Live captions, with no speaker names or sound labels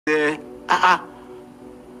63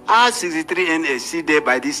 NSC there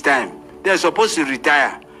by this time. They're supposed to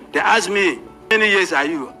retire. They asked me, how many years are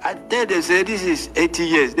you? I tell them, say, this is 80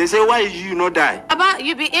 years. They say, why did you not die? About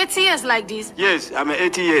you be 80 years like this? Yes, I'm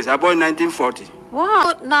 80 years. I born 1940.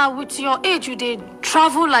 Wow. Now, with your age, you did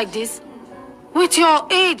travel like this? With your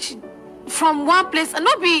age, from one place, and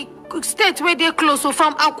not be state where they're close, so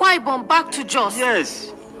from Akwa Ibom back to Jos?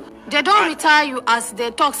 Yes. They don't retire you as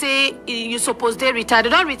they talk, say you suppose they retire. They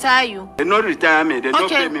don't retire you. They don't retire me. They don't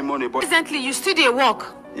pay me money. But recently, you still they work.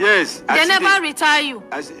 Yes. They never retire you.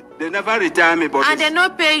 They never retire me. But and they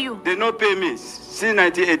not pay you. They not pay me. Since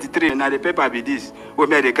 1983, now the paper be this.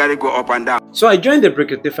 Where they carry go up and down. So I joined the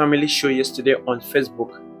Brekete family show yesterday on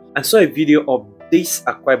Facebook and saw a video of this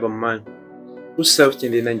Akwa Ibom man who served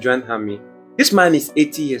in the Nigerian army. This man is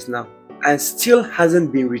 80 years now and still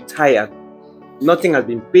hasn't been retired. Nothing has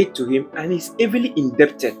been paid to him and he's heavily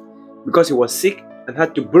indebted because he was sick and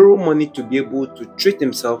had to borrow money to be able to treat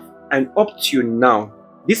himself, and up to now,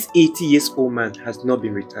 this 80 years old man has not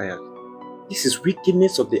been retired. This is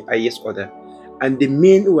wickedness of the highest order, and the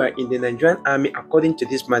men who are in the Nigerian army, according to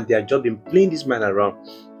this man, they have just been playing this man around.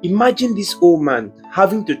 Imagine this old man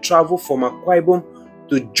having to travel from Akwa Ibom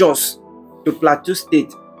to Jos to Plateau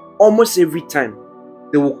State almost every time.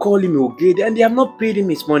 They will call him, he will get there, and they have not paid him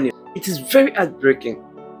his money. It is very heartbreaking.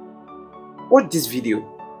 Watch this video.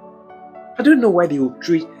 I don't know why they will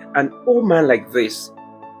treat an old man like this.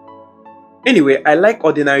 Anyway, I like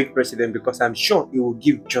ordinary president because I'm sure he will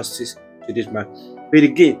give justice to this man. But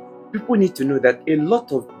again, people need to know that a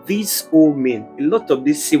lot of these old men, a lot of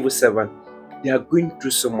these civil servants, they are going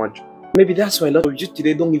through so much. Maybe that's why a lot of you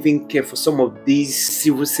today don't even care for some of these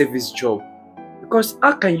civil service jobs. Because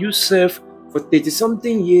how can you serve for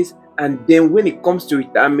 30-something years and then when it comes to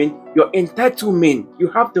retirement, your entitlement, you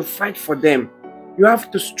have to fight for them. You have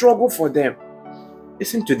to struggle for them.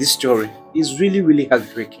 Listen to this story. It's really, really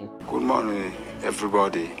heartbreaking. Good morning,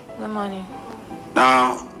 everybody. Good morning.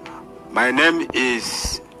 Now, my name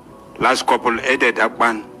is last couple Edet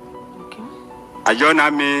Akban. Okay. I joined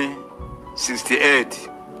Army 68.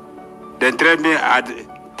 Then trained me at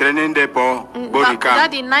training depot,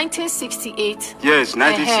 that in 1968. Yes,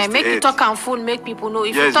 1968. Make you talk and full, make people know.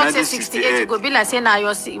 If you talk say 68, it go be like saying now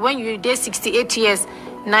when you did 68 years,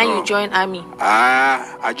 now you join army.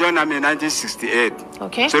 I joined army in 1968.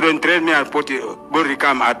 Okay. So they trained me at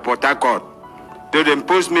Boricam at Port Harcourt. They then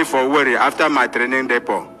post me for Warri after my training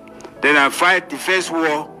depot. Then I fight the first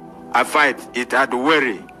war. I fight it at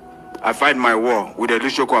Warri. I fight my war with the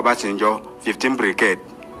Lushoko Abasinjo 15 Brigade.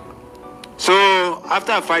 So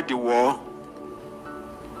after I fight the war,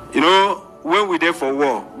 you know, when we there for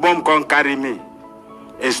war, bomb can't carry me,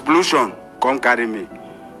 explosion can't carry me.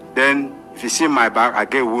 Then if you see my back, I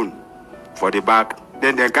get wound for the back.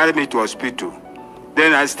 Then they carry me to hospital.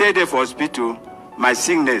 Then I stay there for hospital. My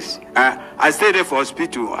sickness, I stay there for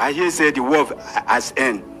hospital. I hear say the war has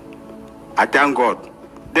end. I thank God.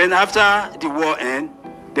 Then after the war end,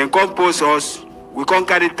 then come post us. We can't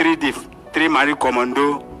carry three Marine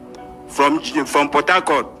Commando from Port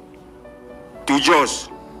Harcourt to Jos.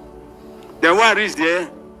 Then when I reached there,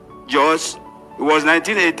 Jos, it was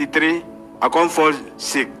 1983, I come fall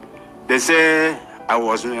sick. They say I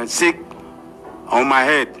was sick on my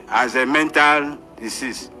head as a mental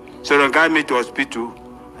disease. So they got me to hospital.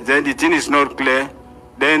 Then the thing is not clear.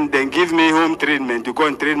 Then they give me home treatment to go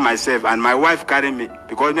and treat myself. And my wife carried me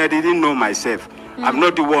because I didn't know myself. I'm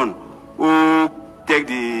not the one who take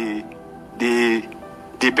the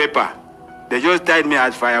paper. They just tied me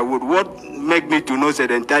as firewood. What make me to know that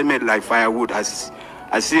they tied me like firewood as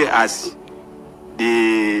I see as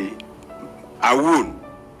a wound.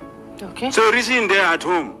 Okay. So reaching there at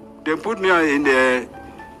home, they put me in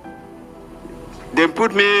they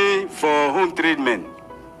put me for home treatment.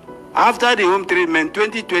 After the home treatment,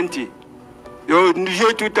 2020, the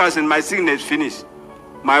year 2000, my sickness finished.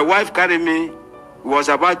 My wife carried me, was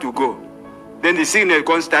about to go. Then the sickness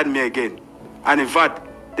can't start me again. And in fact,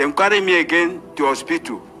 they carry me again to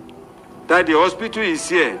hospital. That the hospital is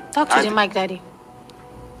here. Talk to the mic, Daddy.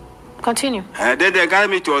 Continue. Then they carry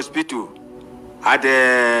me to hospital at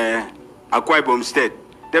the Akwa Ibom State.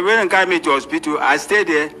 They went and carry me to hospital. I stayed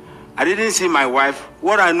there. I didn't see my wife.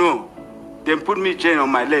 What I know, they put me chain on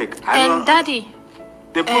my leg. And Daddy,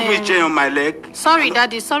 they put me chain on my leg. Sorry,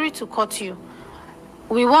 Daddy. Sorry to cut you.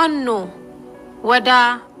 We want to know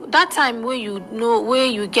whether that time where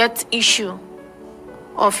you get issue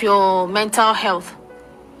of your mental health,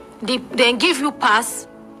 they give you pass?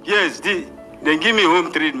 Yes, they give me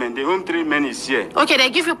home treatment. The home treatment is here. Okay, they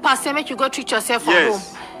give you pass, they make you go treat yourself for home.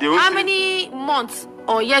 How many months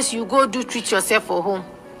or years you go do treat yourself for home?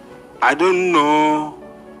 I don't know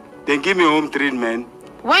They give me home treatment.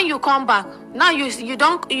 When you come back, now you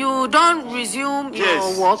don't resume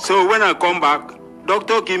Yes. your work. So when I come back,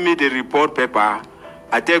 doctor give me the report paper.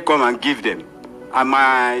 I take come and give them, and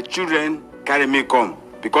my children carry me come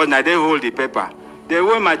because now they hold the paper. Then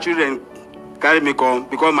when my children carry me come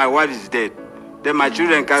because my wife is dead, then my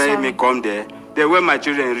children carry me come there. Then when my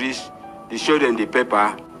children reach, they show them the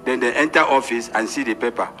paper. Then they enter office and see the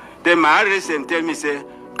paper. Then my RSM tell me say,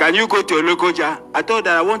 can you go to a local jar? I thought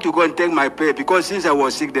that I want to go and take my pay because since I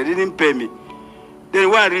was sick, they didn't pay me. Then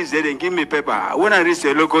when I reach there, they give me paper. When I reach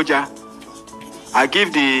the local jar, I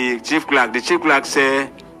give the chief clerk. The chief clerk say,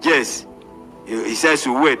 yes. He says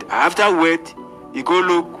to wait. After wait, he go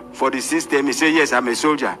look for the system. He say, yes, I'm a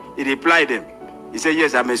soldier. He reply them. He say,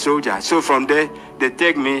 yes, I'm a soldier. So from there, they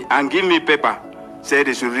take me and give me paper. Say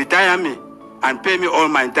they should retire me and pay me all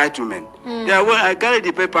my entitlement. Then when I carry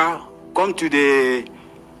the paper, come to the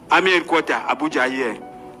Army headquarters, Abuja here.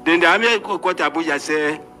 Then the Army headquarters, Abuja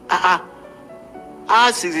say,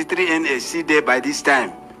 R63NA see there by this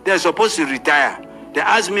time. They're supposed to retire. They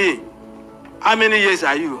ask me, how many years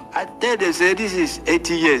are you? I tell them, say, this is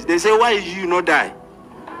 80 years. They say, why you not die?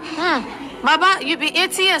 Baba, you be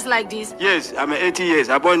 80 years like this? Yes, I'm 80 years.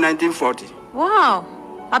 I born 1940. Wow.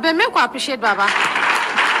 I be make you appreciate Baba.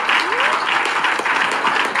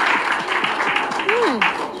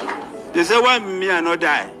 They say, why me I not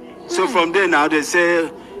die? So from there now, they say,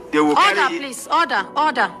 they will Order, carry... please. Order.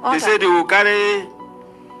 They say they will carry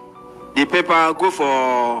the paper, go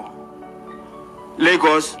for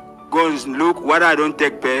Lagos, go and look whether I don't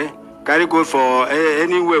take pay, carry go for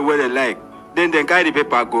anywhere where they like. Then they carry the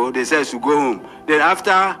paper, go, they say to go home. Then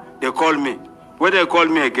after, they call me. When they call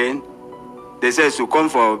me again, they say to come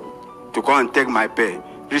and take my pay.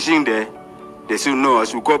 Reaching there, they say no, I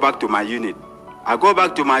should go back to my unit. I go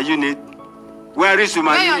back to my unit. When I reach to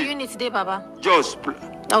my unit... Where your unit today, Baba? Just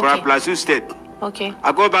Plateau State. Okay.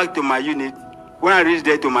 I go back to my unit. When I reach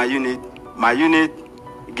there to my unit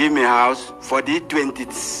give me a house for the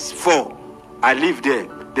 24. I live there.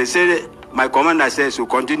 They say, my commander says to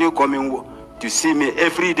continue coming to see me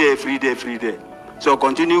every day. So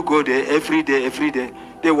continue go there every day.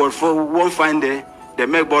 They will for one fine day, they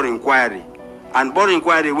make board inquiry. And board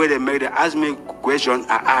inquiry where they ask me question,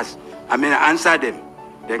 I answer them.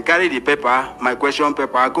 Then carry the paper, my question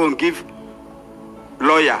paper, I go and give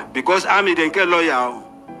lawyer. Because army then get lawyer.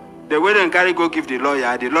 The way they carry go give the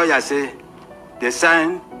lawyer say, they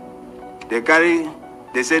sign, they carry,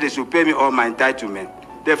 they say they should pay me all my entitlement.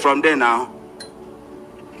 Then from there now,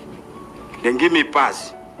 then give me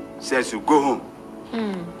pass, says to go home.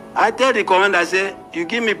 I tell the commander, I say, you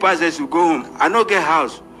give me pass, says to go home. I don't get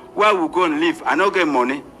house. Where we go and live? I don't get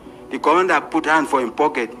money. The commander put hand for him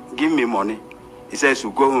pocket, give me money. He says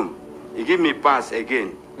to go home. He give me pass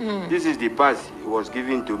again. This is the pass he was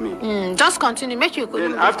giving to me. Just continue. Make you.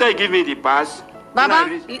 Then after he give me the pass,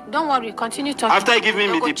 Baba, don't worry. Continue talking. after he give me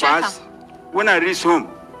the pass, when I reach home,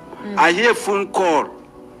 I hear phone call.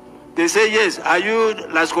 They say, yes, are you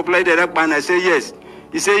last supply direct man? I say, yes.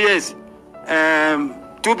 He say, yes.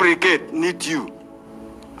 2 brigade need you.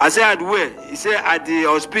 I say, at where? He say, at the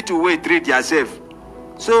hospital where you treat yourself.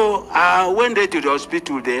 So I went there to the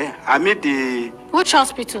hospital there. I meet the... Which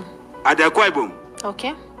hospital? At the Akwa Ibom.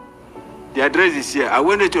 Okay. The address is here. I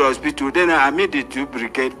went there to the hospital. Then I meet the 2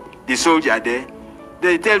 brigade, the soldier there.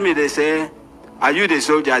 They tell me, they say, are you the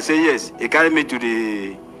soldier? I say, yes. He carried me to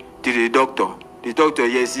the doctor. The doctor,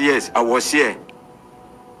 yes, I was here.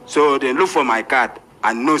 So they look for my card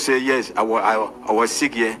and no say, yes, I was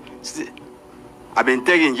sick here. I've been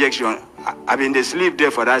taking injection. I've been asleep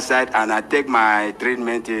there for that side, and I take my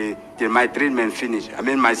treatment till my treatment finish.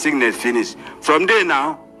 My sickness finish. From there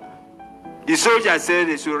now, the soldier said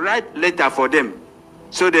they should write letter for them.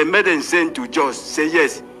 So they made them send to Jos. Say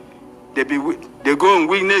yes, they go and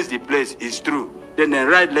witness the place. It's true. Then they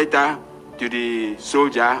write letter to the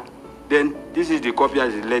soldier. Then this is the copy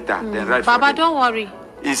of the letter. Then write Baba, for them. don't worry.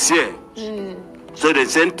 It's here. So they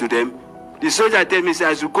sent to them. The soldier tell me, say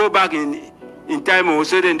I should go back in time,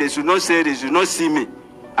 so then they should not see me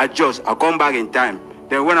at Jos. I come back in time.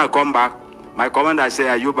 Then when I come back, my commander say,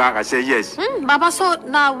 are you back? I say, yes. Baba, so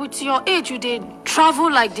now with your age, you did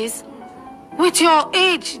travel like this? With your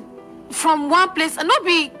age, from one place, and not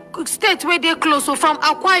be state where they're close, so from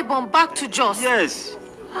Akwa Ibom back to Jos? Yes.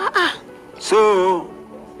 So,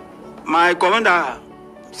 my commander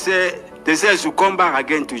say, they say I should come back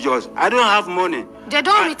again to Jos. I don't have money. They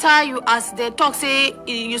don't retire you as they talk, say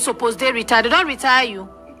you suppose they retire. They don't retire you.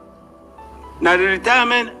 Now the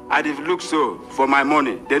retirement, I did look so for my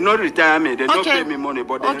money. They not retire me. They don't pay me money,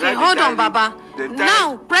 but they hold on, Baba.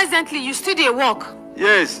 Now, presently, you still dey work.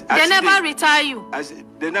 Yes. They never retire you.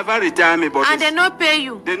 They never retire me, but and they not pay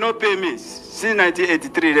you. They not pay me. Since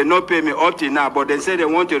 1983, they not pay me up till now. But they say they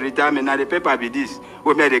want to retire me. Now the paper be this.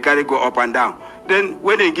 Where they carry go up and down. Then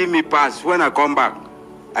when they give me pass, when I come back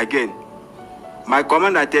again, my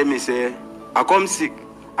commander tell me, say, I come sick,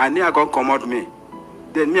 and they are going to come out me.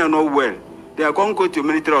 Then me are not well. They are going to go to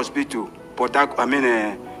military hospital,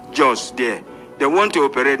 Jos there. They want to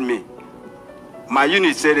operate me. My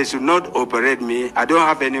unit said they should not operate me. I don't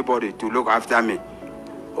have anybody to look after me.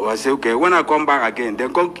 Oh, I say, okay, when I come back again, they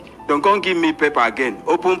don't give me paper again.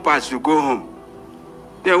 Open pass to go home.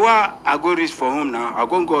 Then why I go reach for home now, I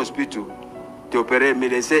go hospital to operate me.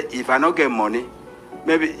 They say, if I not get money,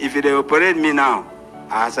 maybe if they operate me now,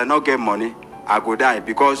 as I not get money, I go die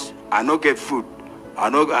because I not get food.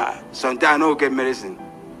 Sometimes I not get medicine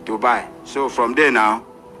to buy. So from there now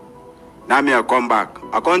me I come back.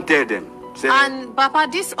 I can't tell them. Say, and Papa,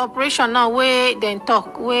 this operation now where they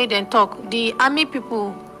talk, the army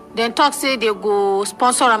people then talk say they go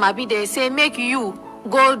sponsor them, maybe they say make you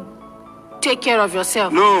go take care of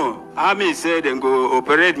yourself. No, army say they go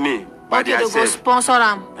operate me by okay, themselves. They go sponsor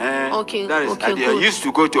them. Okay, good. I used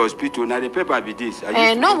to go to hospital. Now the paper be this.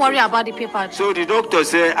 Don't worry about the paper. So the doctor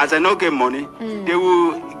say, as I not get money, they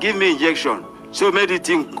will give me injection. So make the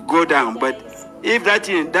thing go down. But if that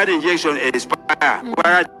injection expire,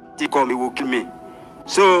 where it come, it will kill me.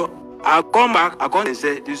 So I come back, I come and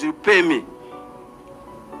say, they should pay me.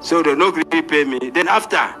 So they not really pay me. Then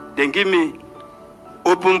after, they give me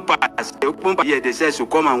open pass. The open pass, they say to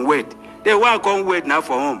come and wait. They want to come wait now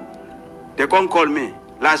for home. They come call me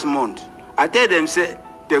last month. I tell them, say,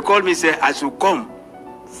 they call me, say, I should come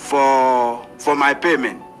for my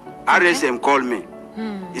payment. RSM call me.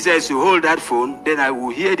 He says, you hold that phone, then I will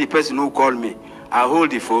hear the person who called me. I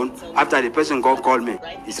hold the phone. After the person call me,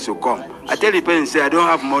 he says, so come. I tell the person, say, I don't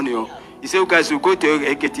have money. He said, okay, so go to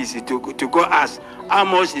AKTC to go ask, how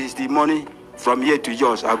much is the money from here to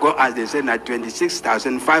yours? I go ask, they said,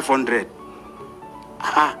 26,500.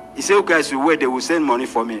 He said, okay, so wait, they will send money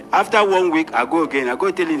for me. After 1 week, I go again. I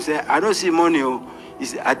go tell him, say, I don't see money.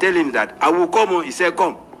 I tell him that I will come. He said,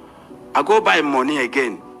 come. I go buy money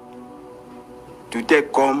again to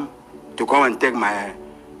come and take my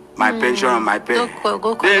pension and my pay.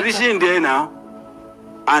 They're reaching there now,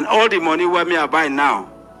 and all the money where me I buy now,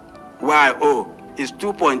 where I owe, is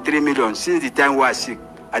 2.3 million. Since the time where I sick,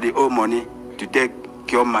 I owe money to take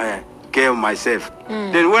care of myself.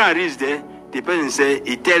 Then when I reach there, the person say,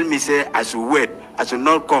 he tell me, say, I should wait, I should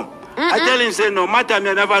not come. I tell him, say, no matter me,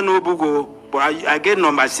 I never know Bugo, but I get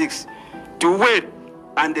number 6 to wait.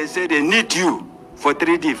 And they say they need you for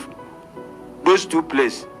 3 days. Those 2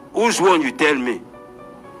 places. Who's one you tell me?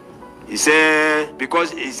 He said,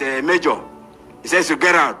 because he's a major. He says to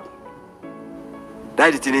get out.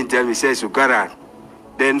 That didn't tell me, he says to get out.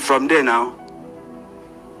 Then from there now,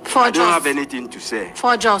 I don't have anything to say.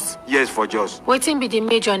 For Jos? Yes, for Jos. Waiting be the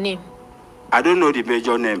major name. I don't know the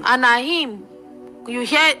major name. And him, you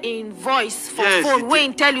hear in voice for phone,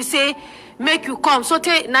 when tell you say, make you come. So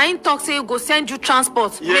Naim talk say, go send you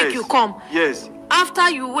transport, make you come. Yes. After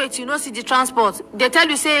you wait, you know see the transport. They tell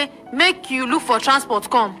you say, make you look for transport,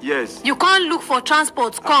 come. Yes. You can't look for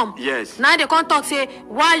transport, come. Yes. Now they can't talk say,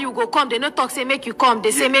 why you go come. They not talk say, make you come.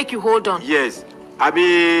 They say, make you hold on. Yes.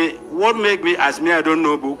 What make me ask me, I don't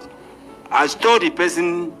know book. I store the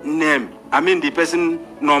person name. The person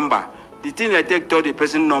number. The thing I take to the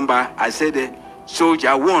person number, I say the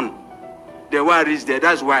soldier 1. The one is there.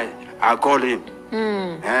 That's why I call him.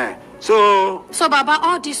 So Baba,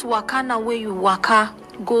 all this waka now where you waka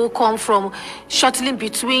go come from shuttling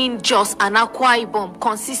between Jos and Akwa Ibom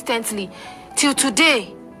consistently till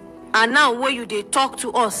today, and now where you they talk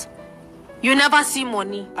to us, you never see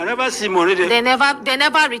money. I never see money. They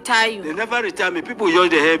never retire you. They never retire me. People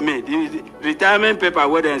just they help me. The retirement paper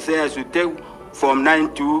where they say I should take from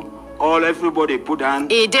 9 to all everybody put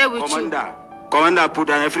on. A day with Commander put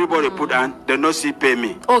on, everybody put on. They not see pay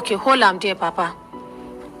me. Okay, hold on there, Papa.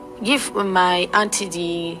 Give my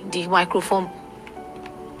auntie the microphone.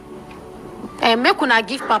 Make una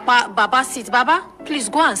give Baba seat. Baba, please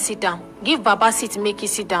go and sit down. Give Baba seat, make you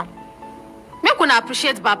sit down. Make una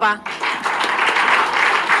appreciate Baba.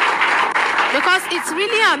 Because it's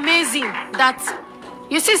really amazing that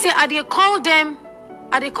you see, I they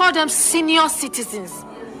call them senior citizens.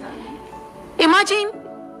 Imagine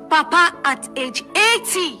Papa at age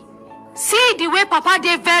 80. See the way Papa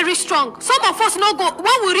they very strong. Some of us no go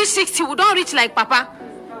when we reach 60, we don't reach like Papa.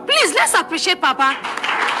 Please let's appreciate Papa.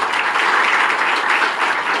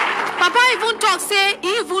 Papa even talk say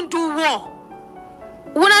he even do war.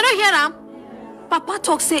 When I don't hear him, Papa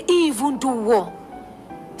talk say he even do war.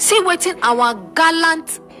 See waiting our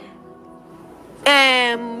gallant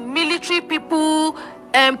military people,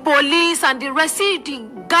 police and the rest, see the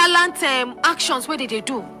gallant actions where they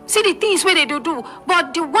do. See the things where they do.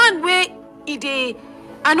 But the one where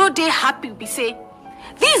I know they happy we say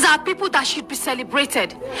these are people that should be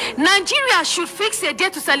celebrated. Nigeria should fix a day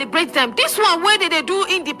to celebrate them. This one where they do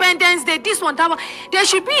Independence Day, this one, that one. There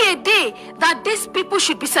should be a day that these people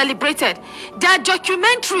should be celebrated. Their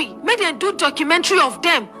documentary, make them do documentary of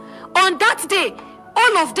them. On that day,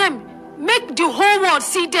 all of them, make the whole world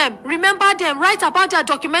see them, remember them, write about their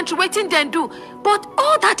documentary, waiting them do. But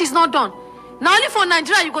all that is not done. Now only for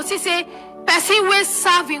Nigeria, you go see, say, person will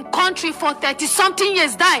serve in country for 30-something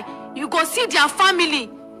years die. You go see their family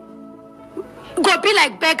go be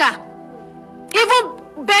like beggar.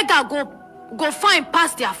 Even beggar go find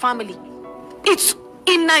past their family. It's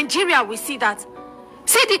in Nigeria we see that.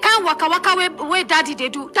 See the kind waka where daddy they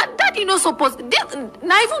do. That daddy not supposed.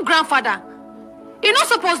 Not even grandfather. He not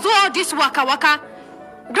supposed to do all this waka.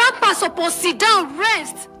 Grandpa supposed sit down,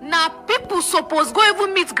 rest. Now people supposed go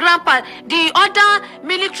even meet grandpa. The other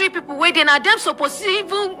military people waiting at them supposed to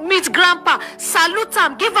even meet grandpa. Salute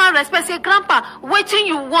him, give her respect. Say, grandpa, waiting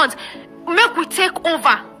you want. Make we take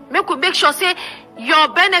over. Make we make sure say your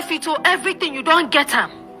benefit or everything you don't get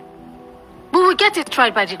them. We will get it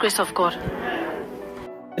right by the grace of God.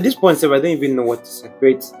 At this point, sir, I don't even know what to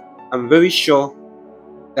separate. I'm very sure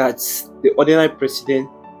that the ordinary president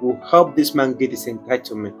will help this man get his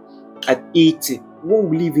entitlement. At 80, what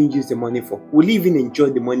will he even use the money for? Will he even enjoy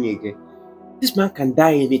the money again? This man can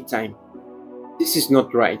die anytime. This is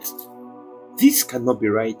not right. This cannot be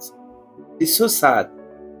right. It's so sad.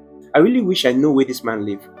 I really wish I know where this man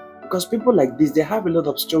lives. Because people like this, they have a lot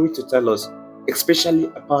of stories to tell us, especially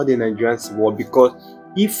about the Nigerian Civil War, because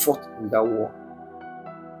he fought in that war.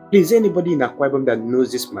 Please, anybody in Akwa Ibom that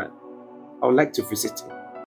knows this man, I would like to visit him.